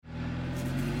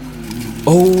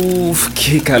¡Uf!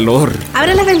 ¡Qué calor!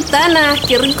 Abre las ventanas,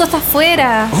 qué rico está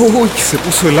afuera. ¡Uy! Se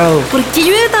puso helado. ¿Por qué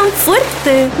llueve tan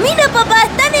fuerte? ¡Mira, papá!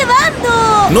 ¡Está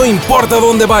nevando! No importa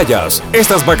dónde vayas,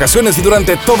 estas vacaciones y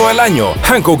durante todo el año,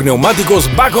 Hankook Neumáticos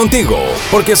va contigo,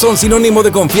 porque son sinónimo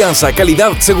de confianza,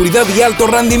 calidad, seguridad y alto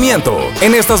rendimiento.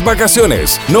 En estas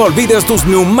vacaciones, no olvides tus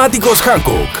neumáticos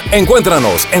Hankook.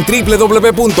 Encuéntranos en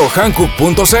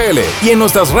www.hankook.cl y en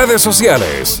nuestras redes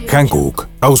sociales. Hankook,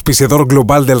 auspiciador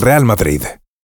global del Real Madrid.